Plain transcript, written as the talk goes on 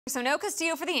So no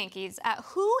Castillo for the Yankees.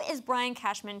 Who is Brian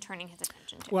Cashman turning his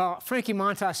attention to? Well, Frankie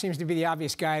Montas seems to be the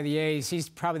obvious guy of the A's. He's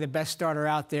probably the best starter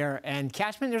out there. And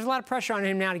Cashman, there's a lot of pressure on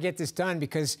him now to get this done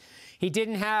because he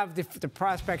didn't have the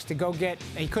prospects to go get.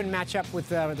 He couldn't match up with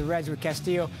the Reds with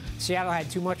Castillo. Seattle had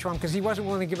too much for him because he wasn't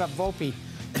willing to give up Volpe.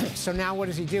 So now what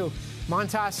does he do?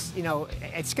 Montas, you know,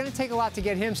 it's going to take a lot to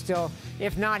get him still.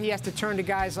 If not, he has to turn to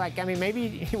guys like, I mean,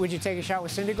 maybe would you take a shot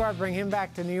with Syndergaard, bring him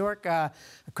back to New York?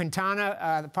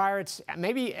 Quintana, the Pirates.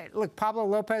 Maybe, look, Pablo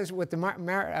Lopez with the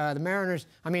Mariners,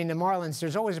 the Marlins.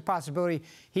 There's always a possibility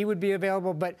he would be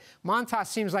available. But Montas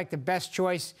seems like the best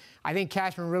choice. I think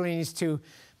Cashman really needs to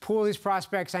pool his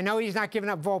prospects. I know he's not giving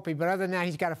up Volpe, but other than that,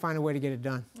 he's got to find a way to get it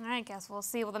done. I guess we'll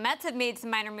see. Well, the Mets have made some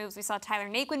minor moves. We saw Tyler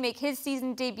Naquin make his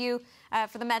season debut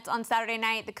for the Mets on Saturday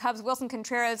night. The Cubs, Wilson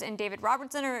Contreras and David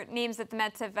Robertson are names that the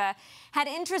Mets have had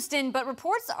interest in, but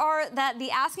reports are that the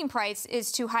asking price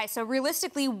is too high. So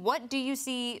realistically, what do you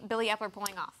see Billy Eppler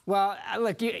pulling off? Well,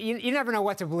 look, you never know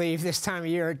what to believe this time of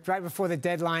year, right before the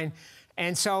deadline.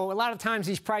 And so a lot of times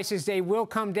these prices, they will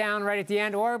come down right at the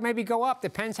end or maybe go up.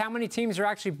 Depends how many teams are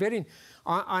actually bidding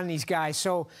on these guys.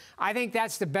 So I think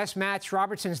that's the best match.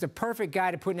 Robertson's the perfect guy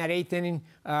to put in that 8th inning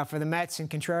for the Mets, and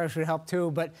Contreras would help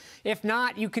too. But if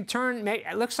not, you could turn.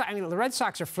 It looks like, the Red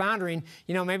Sox are floundering.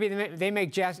 You know, maybe they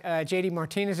make J.D.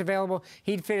 Martinez available.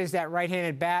 He'd fit as that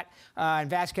right-handed bat, and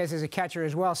Vasquez as a catcher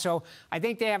as well. So I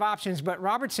think they have options. But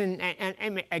Robertson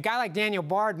and a guy like Daniel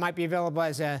Bard might be available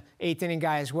as a 8th inning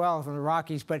guy as well from the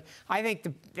Rockies. But I think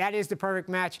that is the perfect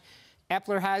match.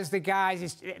 Eppler has the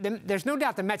guys. There's no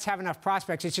doubt the Mets have enough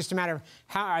prospects. It's just a matter of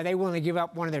how are they willing to give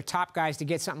up one of their top guys to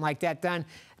get something like that done.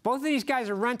 Both of these guys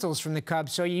are rentals from the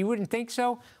Cubs, so you wouldn't think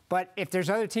so. But if there's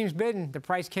other teams bidding, the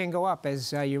price can go up,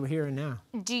 as you're hearing now.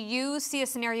 Do you see a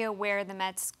scenario where the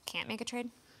Mets can't make a trade?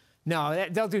 No,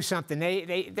 they'll do something.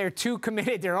 They're too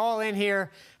committed. They're all in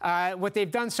here. What they've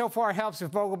done so far helps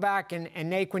with Vogelbach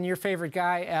and Naquin, your favorite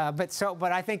guy.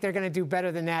 But I think they're going to do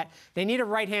better than that. They need a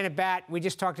right-handed bat. We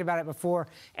just talked about it before.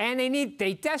 And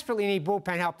they desperately need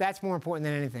bullpen help. That's more important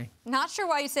than anything. Not sure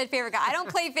why you said favorite guy. I don't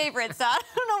play favorites, so I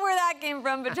don't know where that came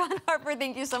from. But John Harper,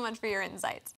 thank you so much for your insights.